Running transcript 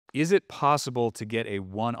Is it possible to get a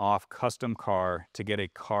one-off custom car to get a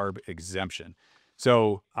CARB exemption?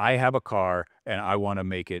 So I have a car and I want to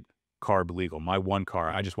make it CARB legal. My one car,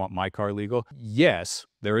 I just want my car legal. Yes,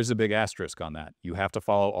 there is a big asterisk on that. You have to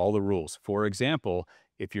follow all the rules. For example,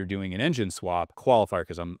 if you're doing an engine swap qualifier,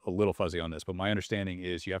 because I'm a little fuzzy on this, but my understanding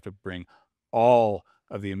is you have to bring all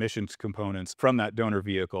of the emissions components from that donor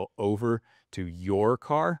vehicle over to your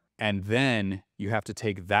car. And then you have to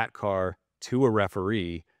take that car to a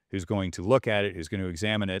referee who's going to look at it, who's going to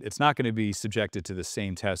examine it. It's not going to be subjected to the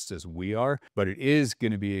same tests as we are, but it is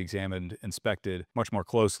going to be examined, inspected much more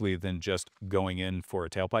closely than just going in for a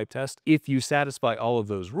tailpipe test. If you satisfy all of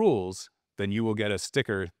those rules, then you will get a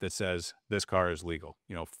sticker that says this car is legal.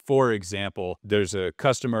 You know, for example, there's a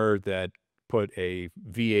customer that put a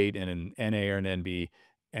V8 in an NA or an NB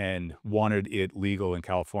and wanted it legal in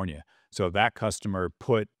California. So that customer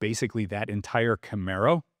put basically that entire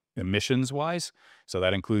Camaro emissions-wise. So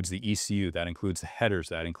that includes the ECU, that includes the headers,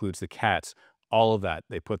 that includes the cats, all of that.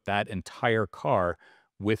 They put that entire car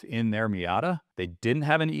within their Miata. They didn't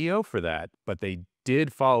have an EO for that, but they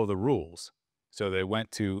did follow the rules. So they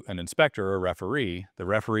went to an inspector or a referee. The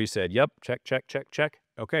referee said, yep, check, check, check, check.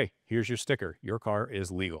 Okay, here's your sticker. Your car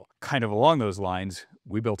is legal. Kind of along those lines,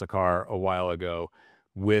 we built a car a while ago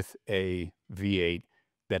with a V8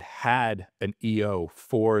 that had an EO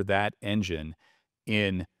for that engine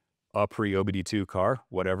in a pre-OBD2 car,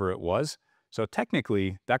 whatever it was. So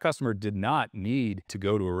technically, that customer did not need to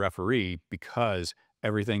go to a referee because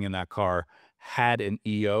everything in that car had an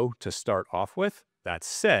EO to start off with. That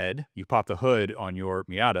said, you pop the hood on your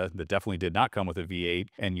Miata that definitely did not come with a V8,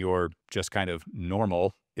 and your just kind of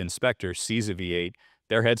normal inspector sees a V8,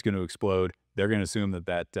 their head's going to explode. They're going to assume that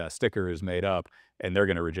that sticker is made up, and they're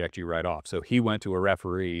going to reject you right off. So he went to a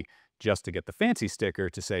referee just to get the fancy sticker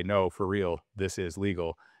to say, no, for real, this is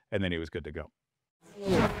legal. And then he was good to go.